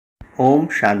Om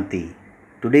Shanti.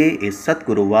 Today is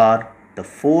Satgurubar, the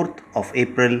 4th of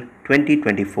April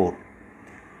 2024.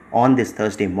 On this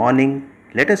Thursday morning,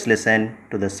 let us listen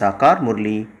to the Sakar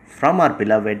Murli from our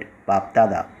beloved Bap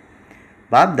Dada.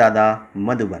 Bap Dada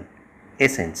Madhuban.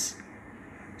 Essence.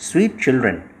 Sweet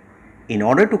children, in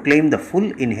order to claim the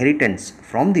full inheritance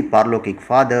from the Parlokik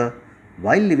Father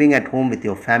while living at home with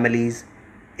your families,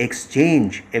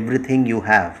 exchange everything you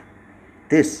have.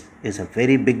 This is a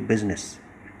very big business.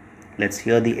 Let's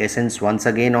hear the essence once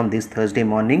again on this Thursday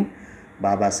morning.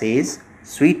 Baba says,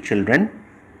 sweet children,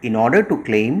 in order to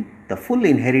claim the full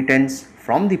inheritance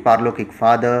from the Parlokik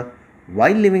Father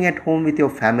while living at home with your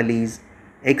families,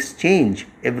 exchange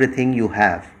everything you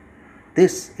have.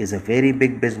 This is a very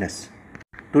big business.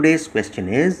 Today's question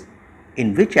is,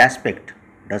 in which aspect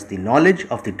does the knowledge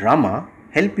of the drama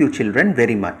help you children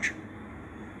very much?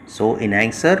 So in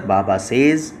answer, Baba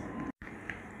says,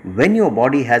 when your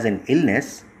body has an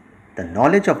illness, the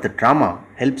knowledge of the drama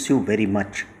helps you very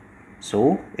much.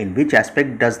 So, in which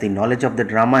aspect does the knowledge of the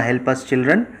drama help us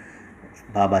children?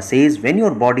 Baba says, when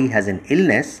your body has an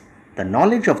illness, the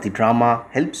knowledge of the drama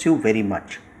helps you very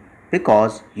much.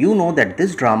 Because you know that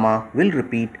this drama will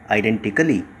repeat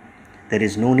identically. There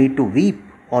is no need to weep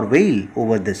or wail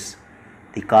over this.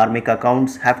 The karmic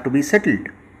accounts have to be settled.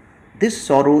 This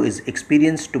sorrow is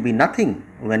experienced to be nothing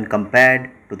when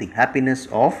compared to the happiness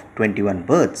of 21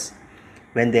 births.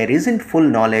 When there isn't full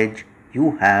knowledge,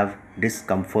 you have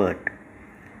discomfort.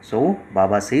 So,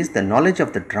 Baba says the knowledge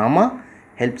of the drama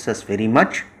helps us very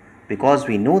much because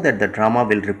we know that the drama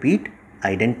will repeat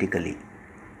identically.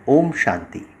 Om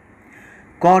Shanti.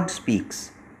 God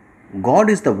speaks. God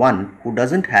is the one who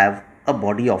doesn't have a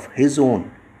body of his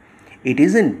own. It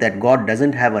isn't that God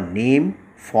doesn't have a name,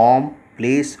 form,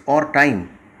 place or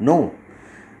time. No.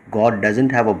 God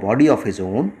doesn't have a body of his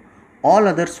own. All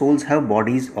other souls have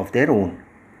bodies of their own.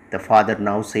 The Father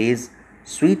now says,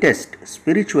 sweetest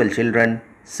spiritual children,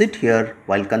 sit here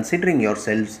while considering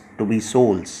yourselves to be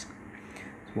souls.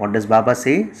 What does Baba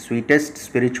say? Sweetest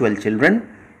spiritual children,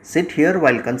 sit here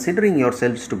while considering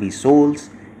yourselves to be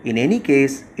souls. In any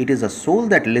case, it is a soul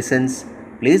that listens,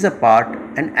 plays a part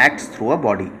and acts through a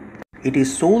body. It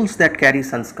is souls that carry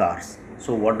sanskars.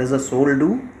 So what does a soul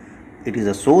do? It is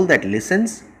a soul that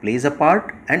listens, plays a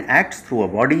part and acts through a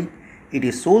body. It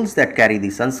is souls that carry the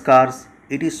sanskars.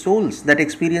 It is souls that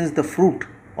experience the fruit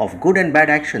of good and bad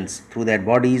actions through their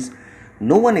bodies.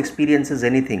 No one experiences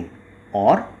anything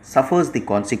or suffers the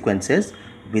consequences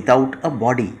without a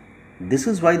body. This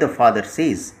is why the Father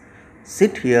says,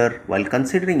 sit here while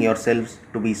considering yourselves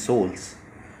to be souls.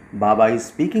 Baba is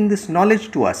speaking this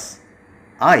knowledge to us.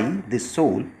 I, this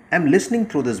soul, am listening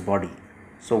through this body.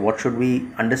 So what should we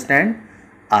understand?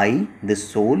 I, this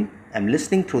soul, am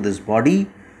listening through this body.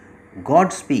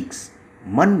 God speaks.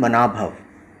 Man manabhav.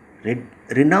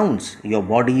 Renounce your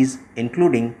bodies,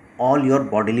 including all your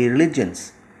bodily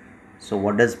religions. So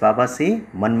what does Baba say?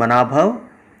 Man manabhav.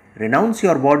 Renounce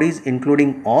your bodies,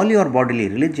 including all your bodily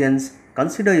religions.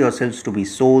 Consider yourselves to be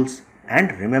souls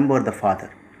and remember the Father.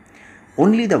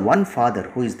 Only the one Father,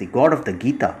 who is the God of the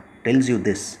Gita, tells you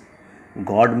this.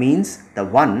 God means the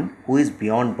one who is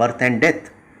beyond birth and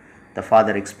death. The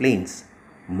Father explains,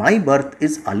 my birth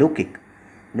is alokik.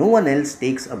 No one else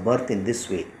takes a birth in this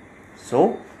way.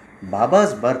 So,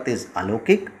 Baba's birth is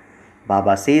alokik.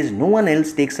 Baba says no one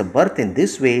else takes a birth in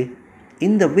this way,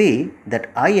 in the way that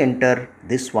I enter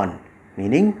this one,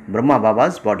 meaning Brahma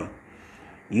Baba's body.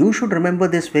 You should remember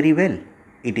this very well.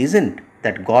 It isn't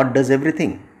that God does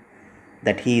everything,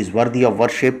 that he is worthy of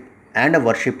worship and a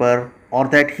worshipper, or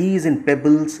that he is in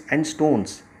pebbles and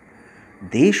stones.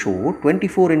 They show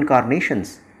 24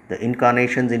 incarnations, the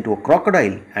incarnations into a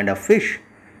crocodile and a fish,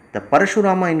 the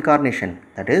Parashurama incarnation,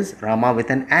 that is Rama with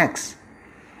an axe.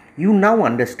 You now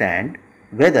understand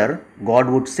whether God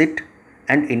would sit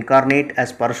and incarnate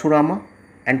as Parashurama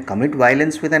and commit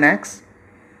violence with an axe?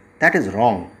 That is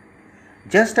wrong.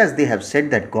 Just as they have said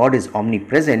that God is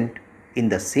omnipresent, in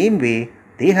the same way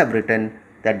they have written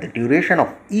that the duration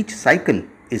of each cycle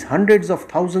is hundreds of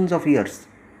thousands of years.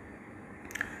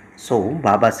 So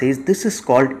Baba says this is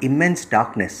called immense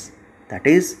darkness. That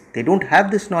is, they don't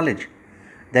have this knowledge.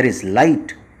 There is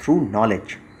light through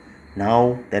knowledge.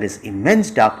 Now there is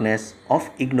immense darkness of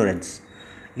ignorance.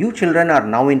 You children are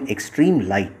now in extreme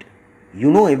light.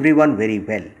 You know everyone very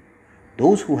well.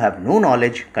 Those who have no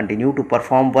knowledge continue to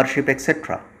perform worship,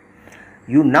 etc.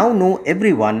 You now know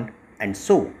everyone, and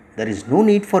so there is no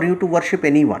need for you to worship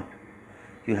anyone.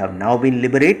 You have now been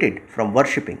liberated from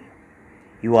worshipping.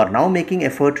 You are now making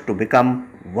effort to become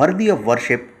worthy of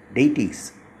worship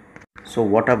deities. So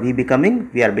what are we becoming?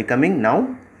 We are becoming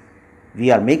now We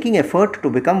are making effort to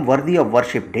become worthy of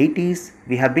worship deities.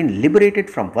 We have been liberated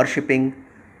from worshipping.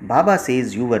 Baba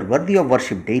says you were worthy of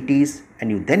worship deities and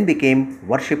you then became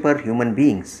worshipper human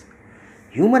beings.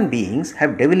 Human beings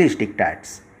have devilish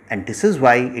diktats, and this is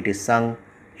why it is sung,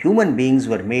 human beings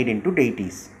were made into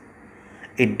deities.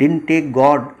 It didn't take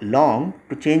God long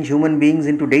to change human beings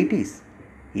into deities.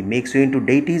 He makes you into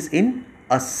deities in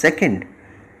a second.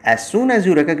 As soon as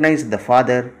you recognized the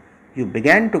Father, you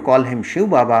began to call him Shiv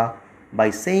Baba.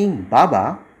 By saying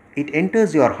Baba, it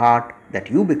enters your heart that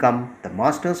you become the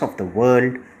masters of the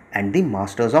world and the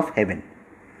masters of heaven.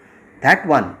 That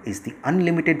one is the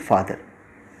unlimited Father.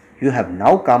 You have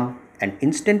now come and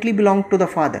instantly belong to the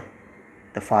Father.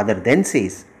 The Father then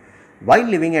says, while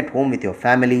living at home with your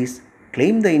families,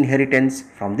 claim the inheritance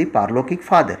from the Parlokic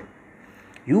Father.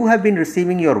 You have been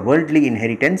receiving your worldly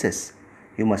inheritances.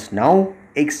 You must now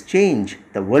exchange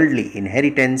the worldly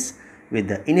inheritance with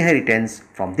the inheritance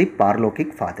from the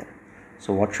Parlokic Father.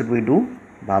 So what should we do?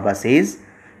 Baba says,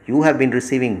 you have been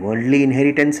receiving worldly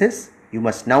inheritances. You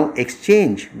must now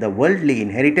exchange the worldly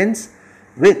inheritance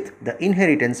with the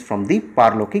inheritance from the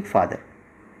Parlokic Father.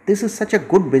 This is such a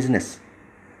good business.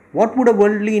 What would a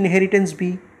worldly inheritance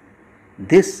be?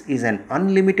 This is an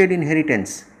unlimited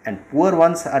inheritance and poor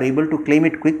ones are able to claim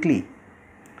it quickly.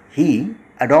 He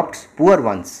adopts poor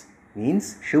ones,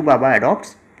 means Shiv Baba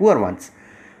adopts poor ones.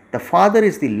 The Father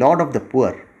is the Lord of the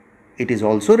poor. It is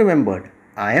also remembered,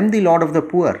 I am the Lord of the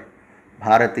poor.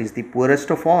 Bharat is the poorest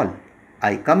of all.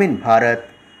 I come in Bharat.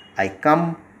 I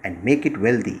come and make it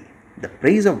wealthy. The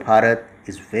praise of Bharat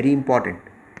is very important.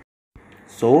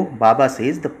 So, Baba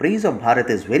says the praise of Bharat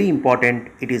is very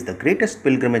important. It is the greatest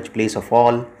pilgrimage place of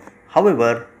all.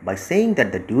 However, by saying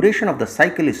that the duration of the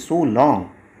cycle is so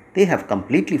long, they have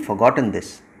completely forgotten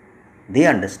this. They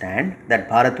understand that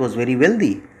Bharat was very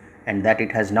wealthy and that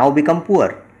it has now become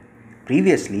poor.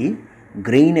 Previously,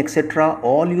 grain etc.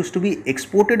 all used to be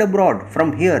exported abroad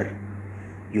from here.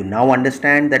 You now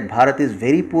understand that Bharat is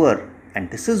very poor and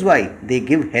this is why they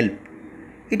give help.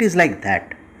 It is like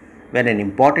that. When an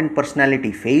important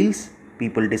personality fails,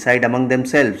 people decide among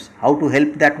themselves how to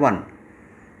help that one.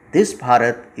 This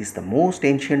Bharat is the most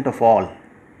ancient of all.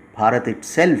 Bharat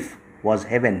itself was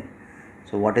heaven.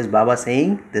 So what is Baba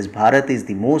saying? This Bharat is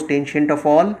the most ancient of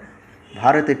all.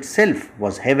 Bharat itself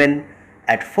was heaven.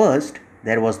 At first,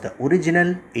 there was the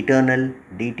original eternal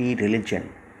deity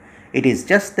religion. It is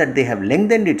just that they have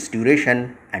lengthened its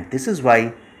duration and this is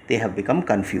why they have become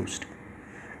confused.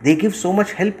 They give so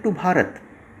much help to Bharat.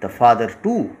 The Father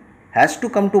too has to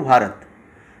come to Bharat.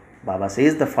 Baba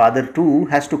says the Father too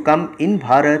has to come in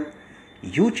Bharat.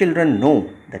 You children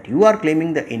know that you are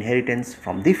claiming the inheritance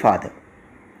from the Father.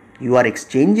 You are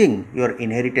exchanging your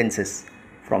inheritances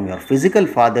from your physical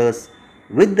fathers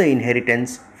with the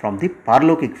inheritance from the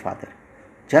Parlokic Father,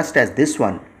 just as this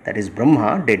one, that is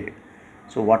Brahma, did.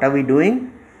 So what are we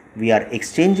doing? We are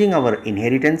exchanging our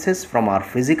inheritances from our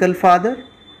physical father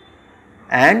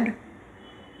and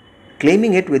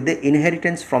claiming it with the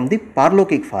inheritance from the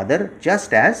Parlokic Father,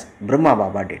 just as Brahma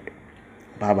Baba did.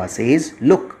 Baba says,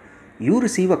 look, you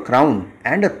receive a crown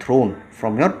and a throne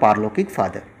from your Parlokic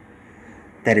Father.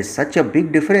 There is such a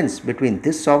big difference between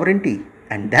this sovereignty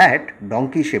and that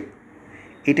donkeyship.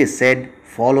 It is said,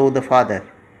 follow the Father.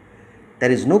 There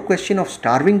is no question of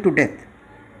starving to death.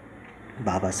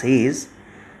 Baba says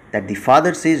that the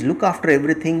Father says, look after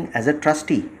everything as a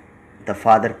trustee. The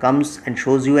Father comes and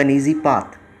shows you an easy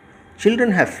path.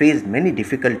 Children have faced many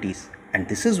difficulties and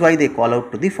this is why they call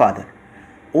out to the Father.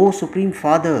 O Supreme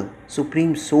Father,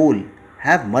 Supreme Soul,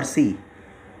 have mercy.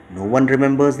 No one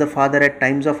remembers the Father at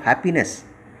times of happiness.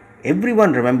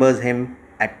 Everyone remembers him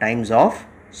at times of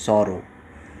sorrow.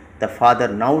 The Father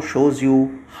now shows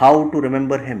you how to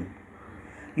remember him.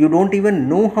 You don't even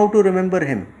know how to remember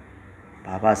him.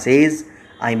 Baba says,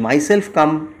 I myself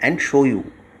come and show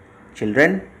you.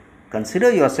 Children,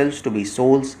 consider yourselves to be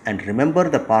souls and remember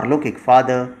the Parlokic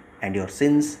Father and your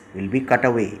sins will be cut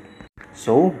away.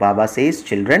 So Baba says,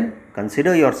 children,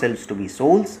 consider yourselves to be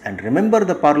souls and remember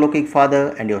the Parlokic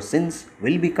Father and your sins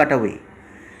will be cut away.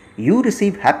 You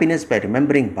receive happiness by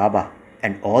remembering Baba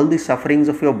and all the sufferings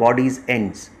of your bodies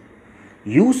ends.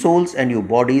 You souls and your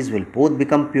bodies will both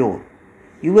become pure.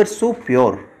 You were so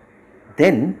pure.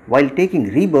 Then, while taking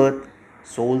rebirth,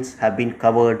 souls have been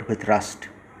covered with rust.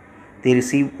 They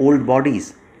receive old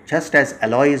bodies, just as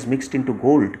alloy is mixed into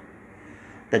gold.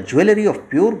 The jewelry of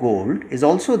pure gold is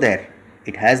also there.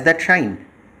 It has that shine.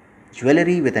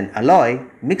 Jewelry with an alloy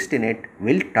mixed in it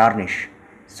will tarnish.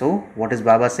 So, what is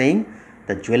Baba saying?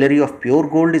 The jewelry of pure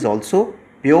gold is also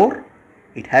pure.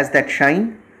 It has that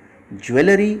shine.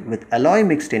 Jewelry with alloy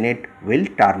mixed in it will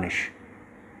tarnish.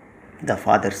 The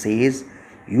Father says,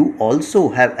 you also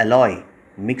have alloy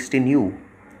mixed in you.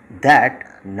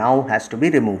 That now has to be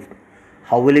removed.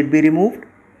 How will it be removed?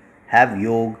 Have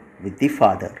yoga with the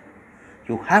Father.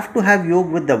 You have to have yoga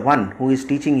with the one who is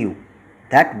teaching you.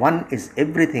 That one is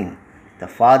everything, the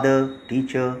Father,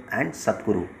 Teacher and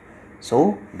Satguru.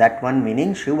 So that one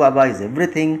meaning Shiv Baba is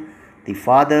everything, the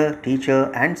Father,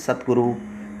 Teacher and Satguru.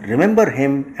 Remember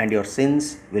him and your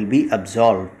sins will be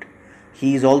absolved.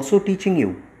 He is also teaching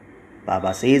you.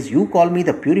 Baba says, you call me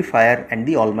the purifier and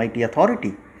the almighty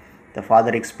authority. The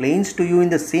Father explains to you in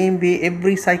the same way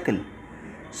every cycle.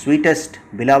 Sweetest,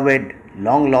 beloved,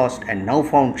 long lost and now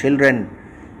found children,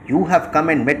 you have come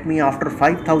and met me after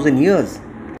 5,000 years.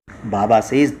 Baba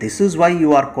says, this is why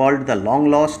you are called the long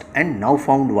lost and now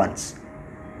found ones.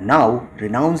 Now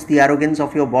renounce the arrogance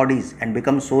of your bodies and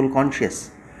become soul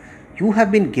conscious. You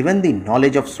have been given the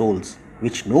knowledge of souls,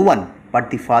 which no one but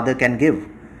the Father can give.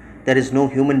 There is no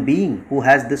human being who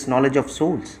has this knowledge of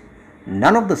souls.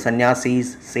 None of the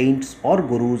sannyasis, saints or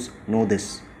gurus know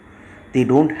this. They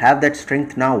don't have that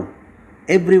strength now.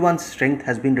 Everyone's strength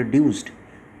has been reduced.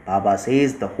 Baba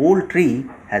says the whole tree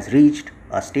has reached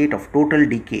a state of total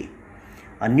decay.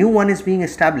 A new one is being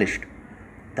established.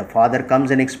 The Father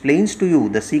comes and explains to you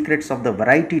the secrets of the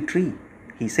variety tree.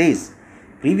 He says,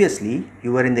 previously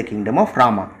you were in the kingdom of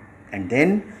Rama, and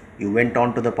then you went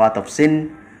on to the path of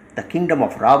sin. The kingdom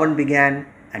of Ravan began,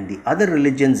 and the other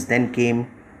religions then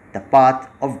came. The path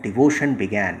of devotion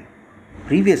began.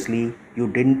 Previously you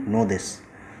didn't know this.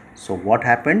 So what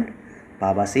happened?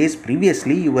 Baba says,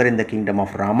 previously you were in the kingdom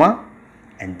of Rama,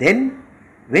 and then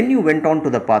when you went on to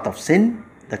the path of sin,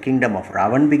 the kingdom of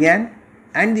Ravan began,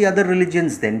 and the other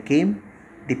religions then came.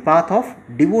 The path of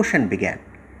devotion began.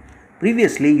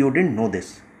 Previously you didn't know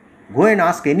this. Go and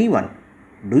ask anyone,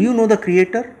 do you know the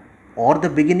Creator or the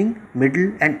beginning,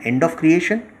 middle and end of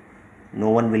creation? No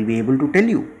one will be able to tell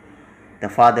you. The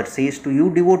Father says to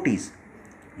you devotees,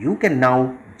 you can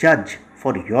now judge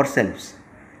for yourselves.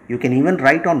 You can even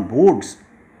write on boards.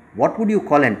 What would you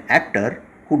call an actor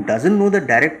who doesn't know the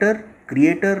director,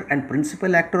 creator and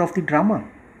principal actor of the drama?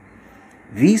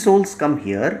 We souls come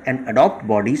here and adopt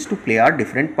bodies to play our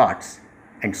different parts.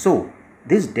 And so,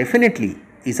 this definitely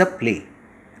is a play.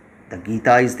 The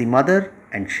Gita is the mother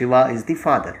and Shiva is the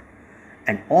father.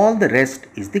 And all the rest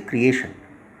is the creation.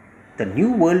 The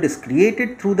new world is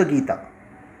created through the Gita.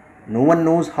 No one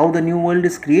knows how the new world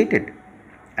is created.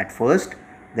 At first,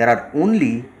 there are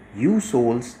only you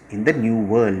souls in the new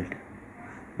world.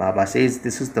 Baba says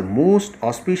this is the most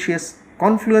auspicious,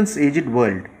 confluence-aged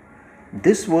world.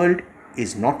 This world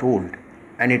is not old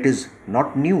and it is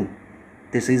not new.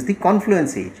 This is the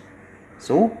confluence age.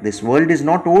 So, this world is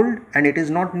not old and it is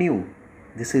not new.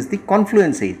 This is the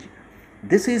confluence age.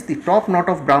 This is the top knot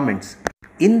of Brahmins.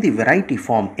 In the variety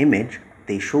form image,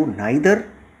 they show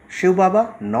neither Shiv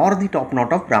Baba nor the top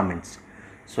knot of Brahmins.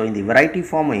 So in the variety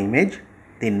form image,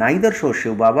 they neither show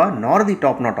Shiv Baba nor the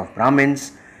top knot of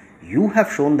Brahmins. You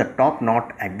have shown the top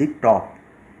knot at the top.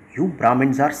 You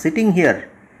Brahmins are sitting here.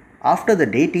 After the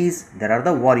deities, there are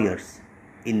the warriors.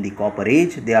 In the copper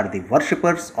age, they are the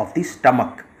worshippers of the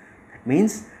stomach. That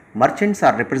means merchants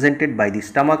are represented by the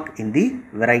stomach in the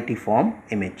variety form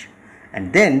image.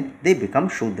 And then they become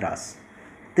Shudras.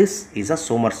 This is a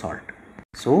somersault.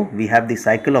 So we have the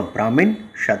cycle of Brahmin,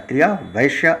 Kshatriya,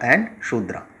 Vaishya and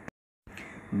Shudra.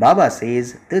 Baba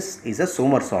says this is a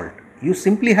somersault. You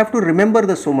simply have to remember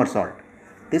the somersault.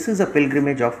 This is a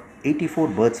pilgrimage of 84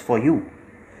 births for you.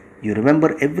 You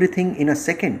remember everything in a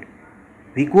second.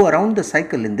 We go around the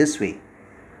cycle in this way.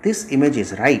 This image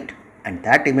is right and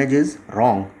that image is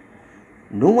wrong.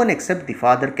 No one except the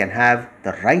Father can have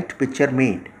the right picture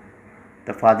made.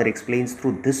 The Father explains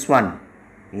through this one,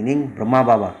 meaning Brahma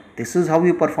Baba. This is how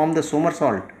you perform the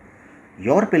somersault.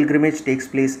 Your pilgrimage takes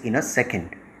place in a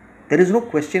second. There is no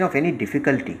question of any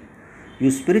difficulty.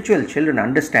 You spiritual children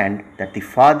understand that the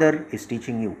Father is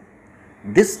teaching you.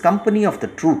 This company of the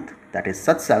truth, that is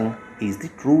satsang, is the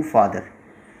true Father.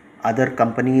 Other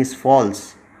company is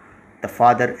false. The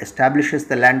Father establishes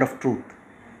the land of truth.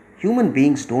 Human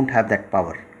beings don't have that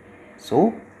power.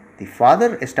 So, the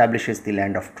Father establishes the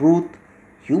land of truth.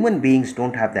 Human beings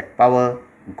don't have that power.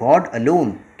 God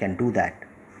alone can do that.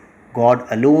 God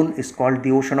alone is called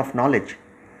the ocean of knowledge.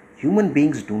 Human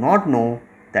beings do not know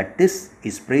that this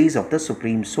is praise of the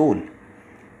Supreme Soul.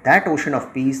 That ocean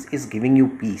of peace is giving you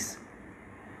peace.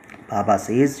 Baba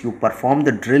says you perform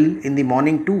the drill in the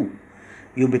morning too.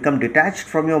 You become detached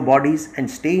from your bodies and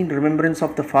stay in remembrance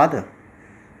of the Father.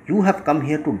 You have come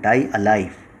here to die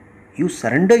alive. You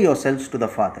surrender yourselves to the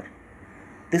Father.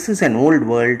 This is an old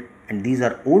world and these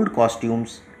are old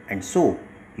costumes, and so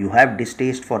you have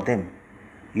distaste for them.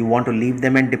 You want to leave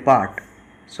them and depart.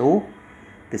 So,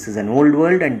 this is an old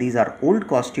world and these are old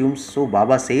costumes. So,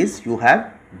 Baba says you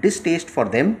have distaste for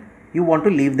them. You want to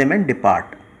leave them and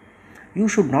depart. You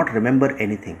should not remember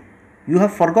anything. You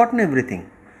have forgotten everything.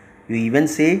 You even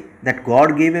say that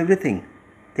God gave everything.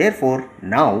 Therefore,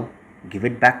 now give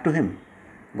it back to Him.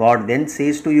 God then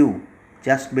says to you,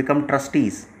 just become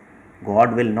trustees.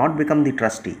 God will not become the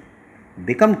trustee.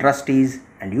 Become trustees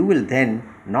and you will then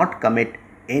not commit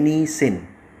any sin.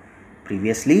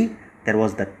 Previously, there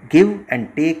was the give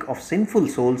and take of sinful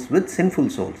souls with sinful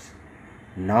souls.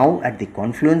 Now, at the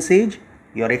confluence age,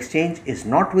 your exchange is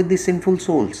not with the sinful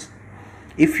souls.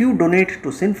 If you donate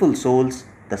to sinful souls,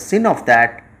 the sin of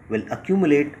that will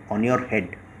accumulate on your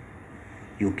head.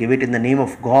 You give it in the name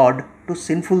of God to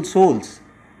sinful souls.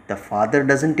 The Father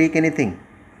doesn't take anything.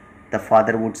 The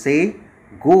Father would say,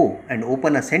 go and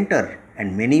open a center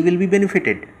and many will be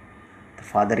benefited. The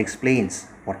Father explains,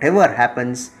 whatever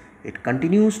happens, it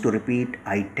continues to repeat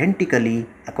identically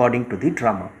according to the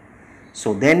drama.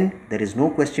 So then there is no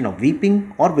question of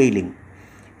weeping or wailing.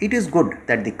 It is good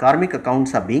that the karmic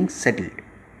accounts are being settled.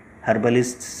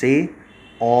 Herbalists say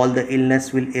all the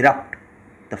illness will erupt.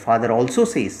 The Father also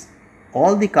says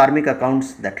all the karmic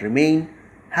accounts that remain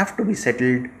have to be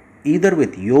settled either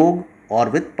with yoga or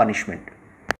with punishment.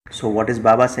 So what is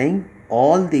Baba saying?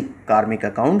 All the karmic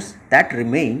accounts that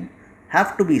remain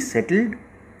have to be settled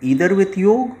either with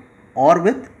yoga or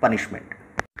with punishment.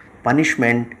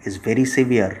 Punishment is very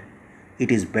severe.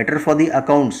 It is better for the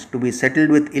accounts to be settled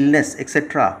with illness,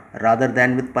 etc., rather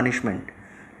than with punishment.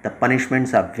 The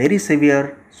punishments are very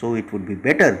severe, so it would be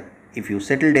better if you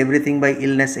settled everything by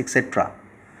illness, etc.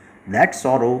 That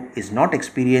sorrow is not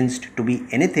experienced to be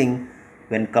anything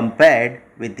when compared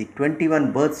with the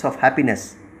 21 births of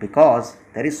happiness, because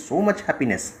there is so much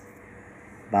happiness.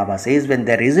 Baba says when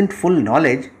there isn't full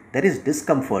knowledge, there is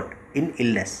discomfort in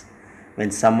illness. When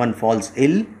someone falls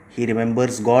ill, he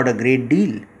remembers God a great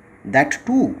deal. That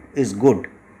too is good.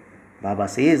 Baba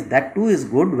says that too is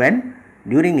good when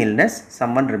during illness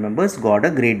someone remembers God a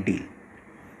great deal.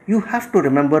 You have to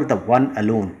remember the one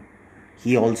alone.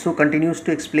 He also continues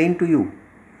to explain to you.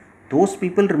 Those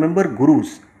people remember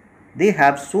gurus. They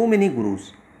have so many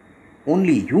gurus.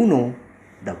 Only you know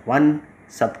the one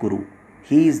Satguru.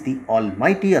 He is the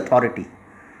almighty authority.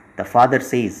 The Father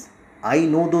says, I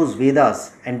know those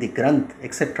Vedas and the Granth,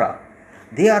 etc.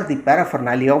 They are the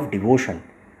paraphernalia of devotion.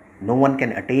 No one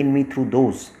can attain me through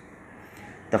those.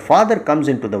 The Father comes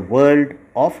into the world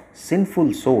of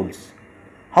sinful souls.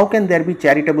 How can there be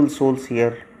charitable souls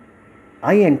here?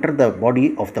 I enter the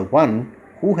body of the one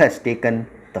who has taken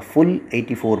the full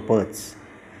 84 births.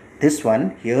 This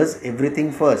one hears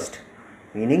everything first,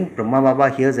 meaning Brahma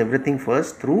Baba hears everything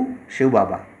first through Shiv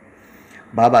Baba.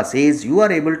 Baba says you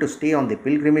are able to stay on the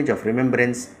pilgrimage of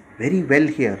remembrance very well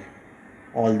here.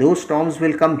 Although storms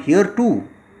will come here too,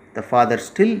 the Father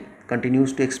still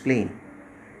continues to explain.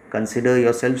 Consider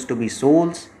yourselves to be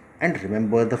souls and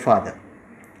remember the Father.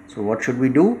 So what should we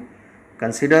do?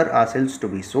 Consider ourselves to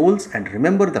be souls and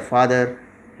remember the Father.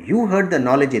 You heard the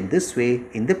knowledge in this way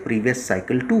in the previous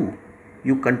cycle too.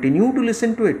 You continue to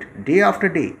listen to it day after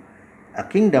day. A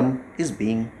kingdom is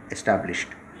being established.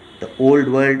 The old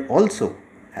world also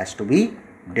has to be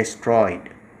destroyed.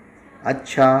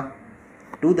 Acha,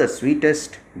 to the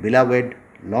sweetest, beloved,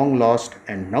 long lost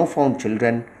and now found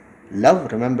children,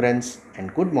 love, remembrance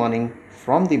and good morning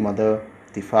from the mother,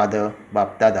 the father,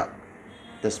 Bap Dada.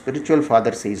 The spiritual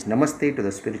father says namaste to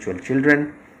the spiritual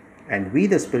children, and we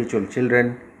the spiritual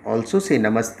children also say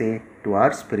namaste to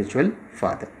our spiritual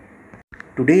father.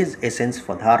 Today's essence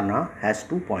for dharana has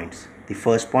 2 points. The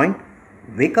first point,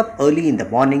 wake up early in the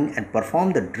morning and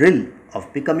perform the drill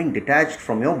of becoming detached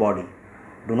from your body.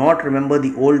 Do not remember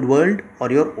the old world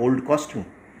or your old costume.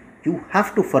 You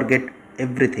have to forget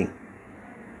everything.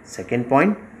 Second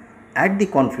point, at the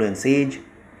confluence age,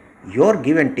 your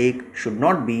give and take should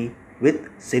not be with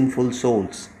sinful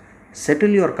souls. Settle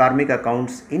your karmic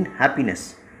accounts in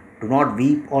happiness. Do not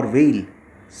weep or wail.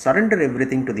 Surrender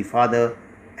everything to the Father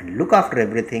and look after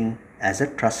everything as a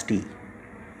trustee.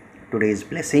 Today's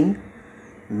blessing,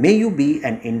 may you be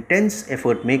an intense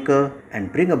effort maker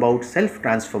and bring about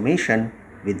self-transformation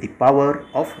with the power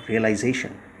of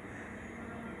realization.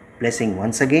 Blessing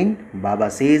once again, Baba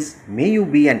says, may you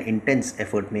be an intense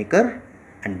effort maker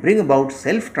and bring about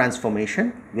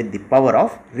self-transformation with the power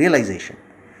of realization.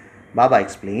 Baba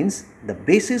explains, the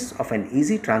basis of an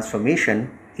easy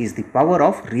transformation is the power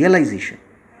of realization.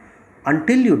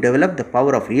 Until you develop the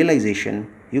power of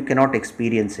realization, you cannot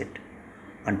experience it.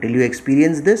 Until you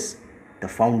experience this, the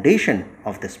foundation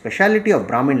of the speciality of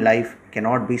Brahmin life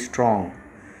cannot be strong.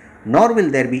 nor will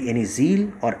there be any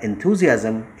zeal or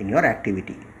enthusiasm in your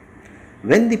activity.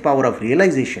 When the power of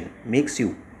realization makes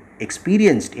you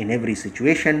experienced in every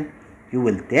situation, you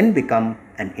will then become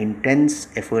an intense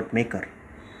effort maker.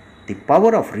 The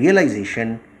power of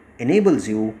realization enables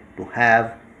you to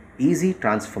have easy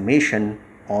transformation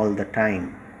all the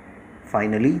time.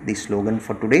 Finally, the slogan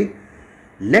for today: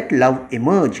 let love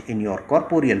emerge in your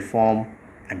corporeal form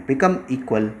and become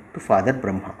equal to Father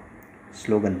Brahma.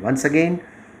 Slogan once again: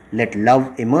 let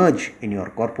love emerge in your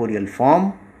corporeal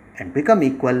form and become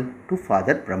equal to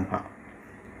Father Brahma.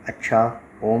 Acha,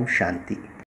 Om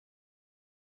Shanti.